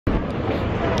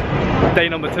Day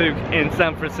number 2 in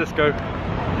San Francisco.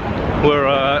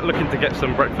 We're looking to get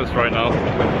some breakfast right now.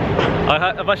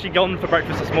 I've actually gone for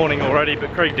breakfast this morning already,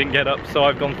 but Craig didn't get up, so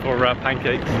I've gone for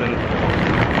pancakes, and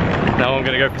now I'm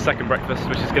going to go for second breakfast,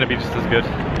 which is going to be just as good.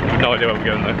 No idea where we're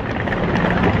going though.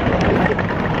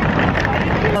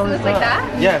 Oh, it's like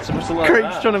that? Yeah, it's supposed to look like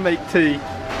Craig's that. trying to make tea.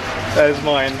 There's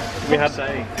mine. We had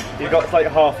you've got like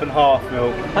half and half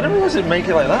milk. I didn't realize it'd make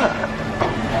it like that.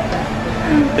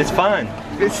 It's fine.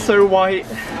 It's so white.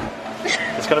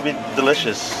 It's gonna be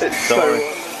delicious. It's Don't so. worry.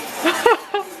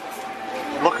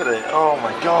 Look at it. Oh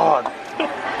my god.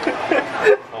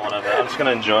 Oh, whatever. I'm just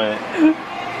gonna enjoy it. I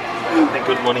think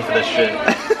good money for this shit.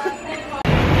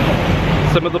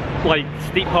 Some of the like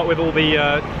steep part with all the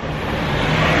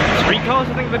streetcars,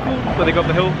 I think they're called, where they go up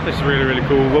the hill. This is really, really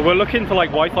cool. Well, we're looking for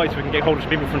like Wi-Fi so we can get hold of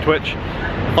people from Twitch,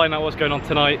 find out what's going on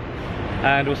tonight,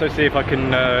 and also see if I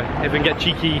can if we can get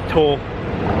cheeky tour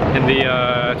in the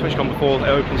TwitchCon before it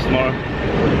opens tomorrow.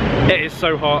 It is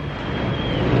so hot.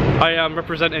 I am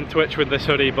representing Twitch with this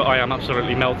hoodie, but I am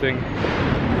absolutely melting.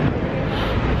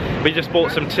 We just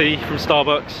bought some tea from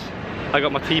Starbucks. I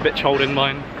got my tea bitch holding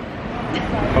mine.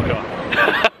 Oh god.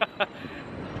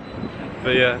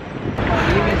 But yeah,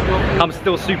 I'm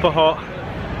still super hot,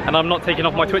 and I'm not taking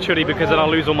off my Twitch hoodie because then I'll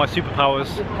lose all my superpowers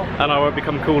and I won't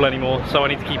become cool anymore, so I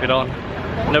need to keep it on.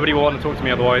 Nobody will want to talk to me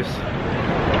otherwise.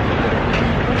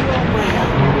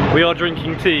 We are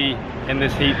drinking tea in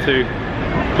this heat too,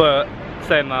 but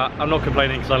saying that, I'm not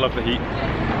complaining because I love the heat.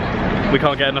 We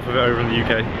can't get enough of it over in the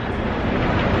UK.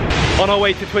 On our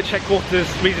way to Twitch headquarters,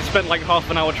 we just spent like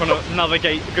half an hour trying to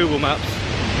navigate Google Maps.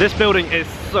 This building is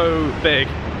so big.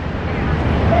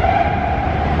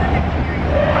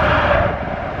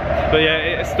 But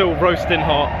yeah, it's still roasting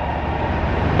hot.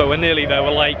 But we're nearly there.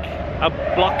 We're like a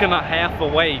block and a half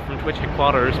away from Twitch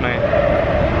headquarters, man.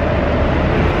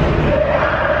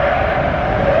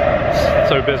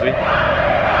 So busy.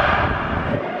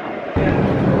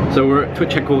 So we're at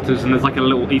Twitch headquarters and there's like a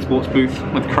little esports booth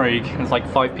with Craig. There's like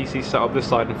 5 PCs set up this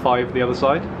side and 5 the other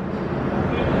side.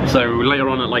 So later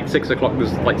on at like 6 o'clock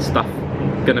there's like stuff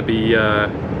gonna be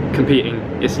competing.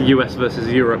 It's US versus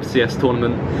Europe CS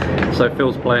tournament. So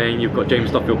Phil's playing, you've got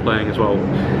James Duffield playing as well.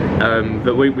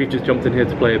 But we've just jumped in here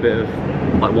to play a bit of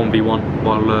like 1v1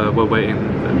 while we're waiting.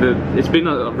 It's been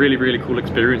a really, really cool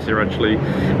experience here actually.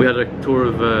 We had a tour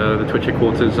of the Twitch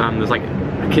headquarters and there's like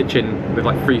a kitchen with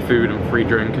like free food and free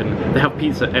drink, and they have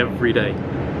pizza every day.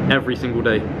 Every single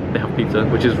day they have pizza,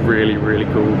 which is really, really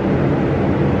cool.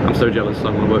 I'm so jealous, I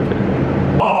want to work here.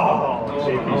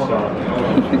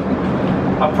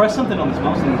 I pressed something on this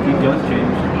mouse and the DPI's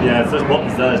changed. Yeah, so those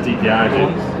buttons there is DPI,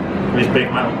 dude. These big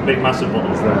massive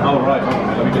buttons there. Oh right,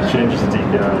 okay. Let me just change the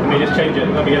DPI. Let me just change it,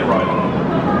 let me get it right.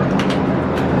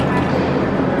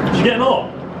 Did you get them all?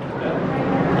 Yeah.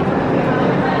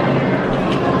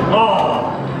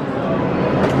 Oh!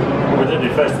 We didn't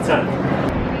do first attempt.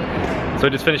 So I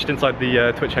just finished inside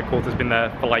the Twitch headquarters, been there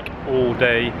for like all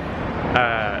day.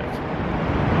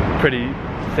 Pretty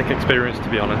sick experience to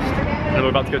be honest. And we're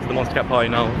about to go to the Monstercat party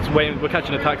now. Just waiting, we're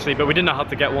catching a taxi, but we didn't know how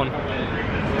to get one.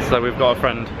 So we've got a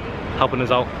friend helping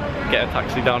us out, get a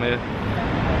taxi down here.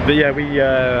 But yeah, we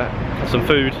had some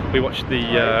food. We watched the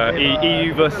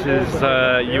EU versus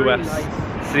US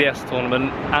CS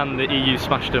tournament, and the EU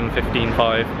smashed them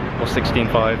 15-5 or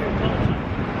 16-5.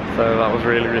 So that was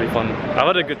really, really fun. I've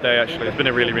had a good day actually. It's been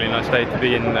a really, really nice day to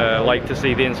be in, like to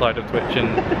see the inside of Twitch, and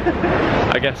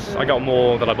I guess I got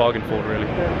more than I bargained for really.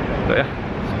 But yeah,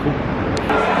 it's cool.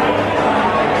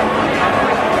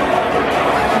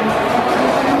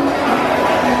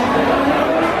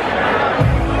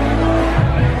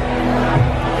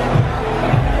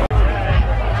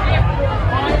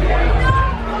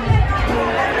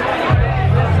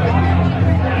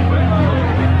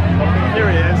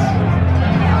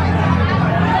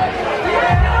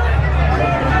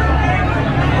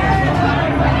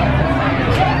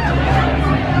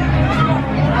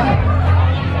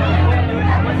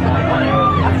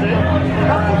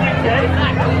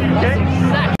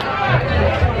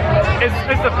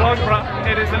 It's the vlog, bro.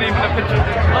 It isn't even a picture.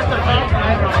 What the fuck?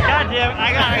 God damn,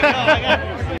 I got it.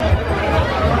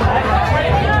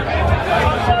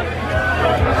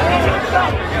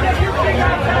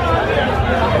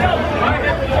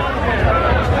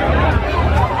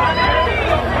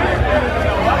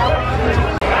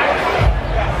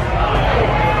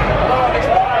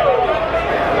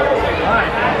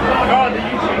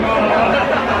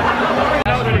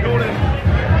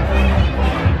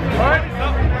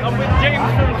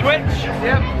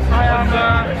 Yep, I am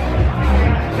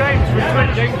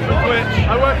James from Twitch.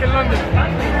 I work in London.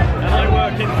 And I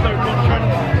work in Stoke-on-Trent.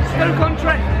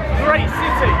 Utrecht, great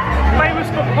city, famous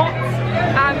for pots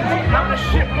and having a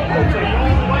shit football team.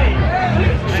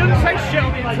 Shouldn't say shit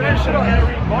on the internet, should I?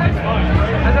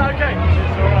 Is that okay?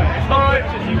 Alright.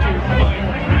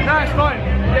 No, it's fine.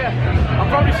 Yeah. I've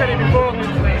probably said it before on the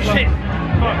internet. Shit.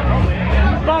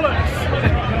 Bollocks.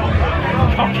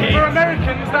 For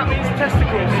Americans, that means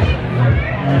testicles.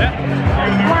 Yeah.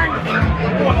 Wank.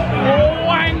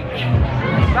 Wank.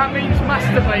 That means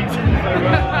masturbate.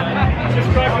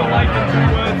 Describe your life in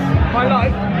 2 words. My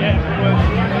life? Yeah, 2 words.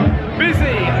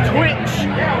 Busy, Twitch,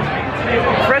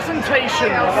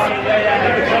 presentations.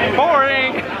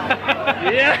 Boring.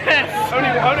 Yes.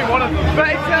 Only one of them. But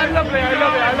it's lovely. I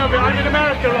love it. I love it. I'm in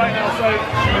America right now, so.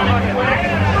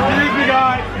 Excuse me,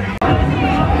 guys.